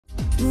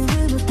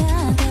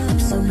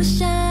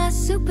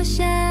super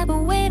shy,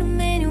 but wait a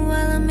minute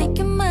while I make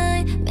it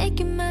mine, make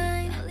it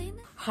mine.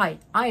 Hi,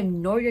 I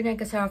am NOOR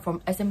QAISARA from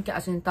SMK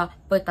Assunta,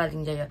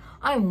 Petaling Jaya.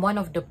 I am one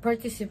of the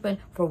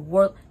participants for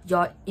World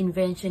Yacht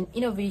Invention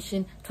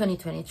Innovation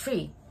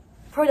 2023.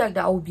 Product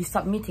that I will be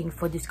submitting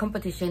for this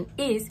competition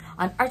is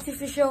an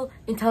artificial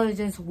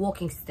intelligence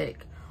walking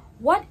stick.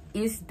 What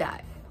is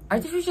that?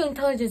 Artificial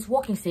intelligence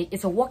walking stick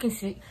is a walking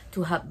stick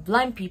to help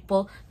blind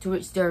people to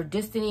reach their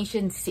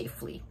destination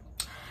safely.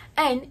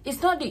 And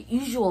it's not the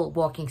usual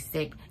walking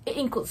stick. It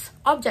includes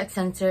object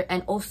sensor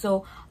and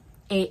also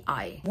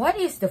AI. What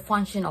is the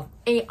function of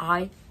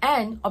AI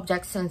and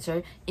object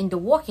sensor in the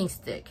walking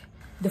stick?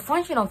 The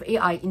function of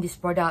AI in this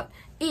product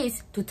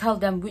is to tell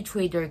them which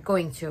way they're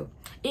going to.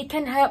 It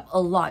can help a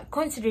lot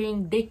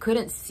considering they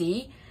couldn't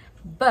see,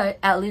 but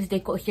at least they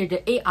could hear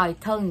the AI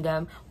telling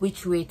them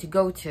which way to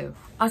go to.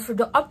 As for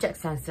the object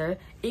sensor,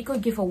 it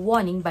could give a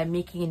warning by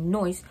making a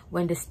noise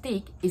when the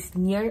stick is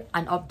near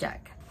an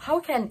object. How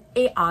can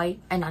AI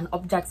and an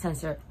object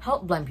sensor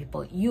help blind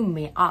people, you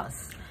may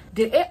ask?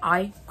 The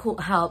AI could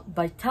help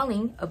by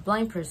telling a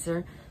blind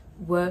person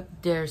where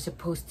they're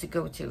supposed to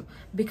go to,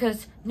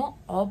 because not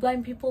all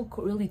blind people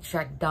could really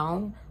track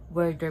down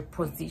where their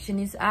position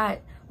is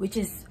at, which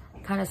is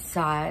kind of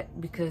sad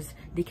because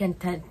they can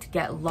tend to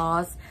get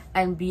lost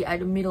and be at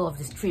the middle of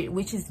the street,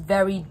 which is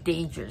very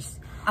dangerous.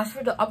 As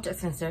for the object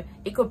sensor,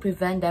 it could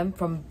prevent them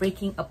from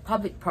breaking a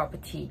public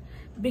property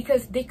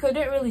because they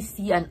couldn't really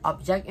see an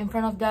object in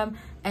front of them,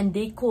 and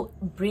they could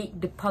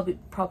break the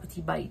public property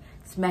by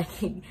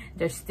smacking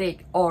their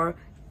stick, or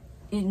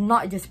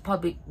not just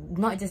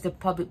the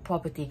public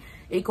property,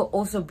 it could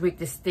also break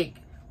the stick,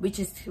 which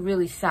is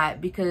really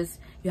sad because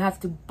you have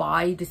to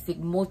buy the stick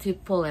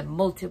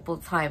multiple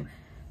times,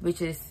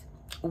 which is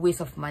a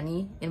waste of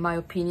money in my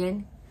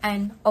opinion.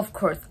 And of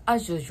course,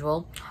 as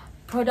usual,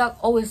 product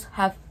always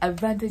have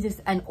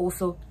advantages and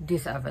also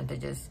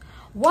disadvantages.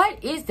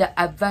 What is the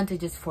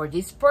advantages for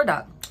this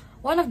product?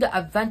 One of the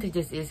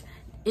advantages is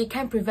it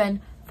can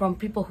prevent from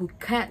people who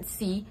can't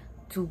see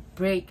to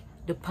break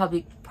the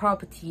public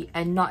property,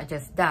 and not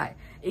just that,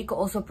 it could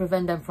also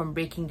prevent them from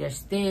breaking their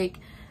stick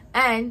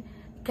and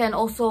can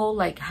also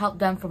like help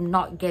them from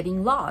not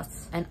getting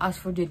lost. And as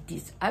for the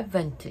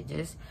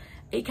disadvantages,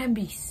 it can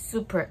be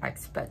super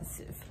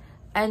expensive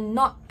and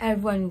not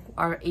everyone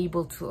are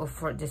able to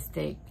afford the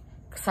stick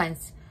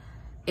since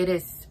it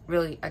is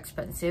really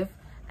expensive.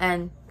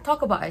 And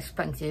talk about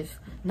expensive,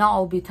 now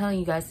I'll be telling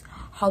you guys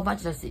how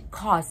much does it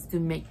cost to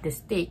make the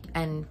stick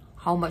and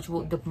how much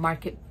will the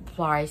market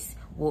price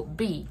would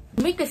be.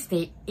 To make the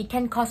stick, it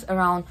can cost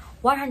around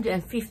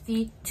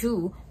 150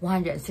 to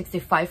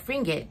 165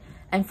 ringgit,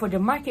 and for the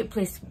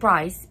marketplace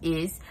price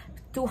is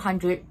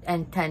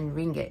 210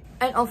 ringgit.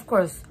 And of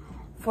course,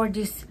 for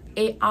this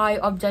AI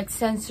object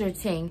sensor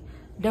thing,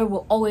 there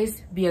will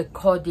always be a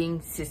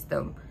coding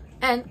system,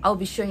 and I'll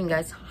be showing you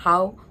guys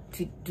how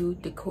to do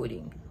the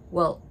coding.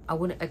 Well, I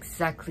wouldn't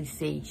exactly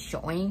say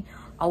showing,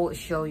 I will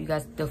show you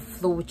guys the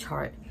flow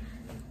chart.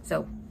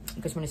 So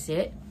you guys want to see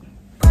it?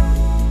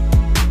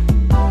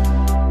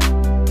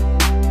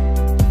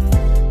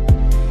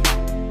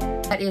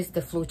 That is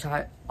the flow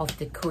chart of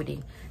the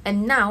coding.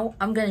 And now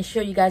I'm gonna show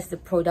you guys the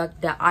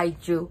product that I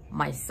drew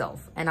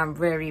myself, and I'm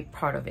very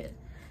proud of it.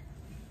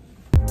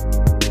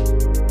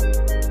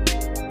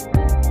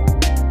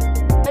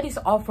 That is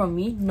all from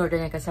me, NOOR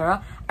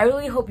QAISARA. I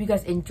really hope you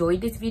guys enjoyed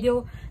this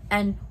video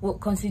and will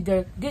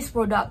consider this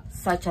product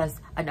such as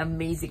an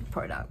amazing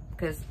product,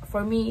 because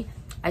for me,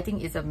 I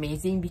think it's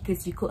amazing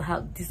because you could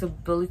help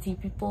disability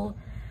people.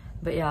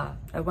 But yeah,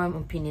 everyone's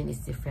opinion is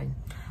different.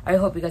 I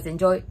hope you guys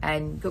enjoy,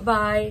 and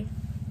goodbye.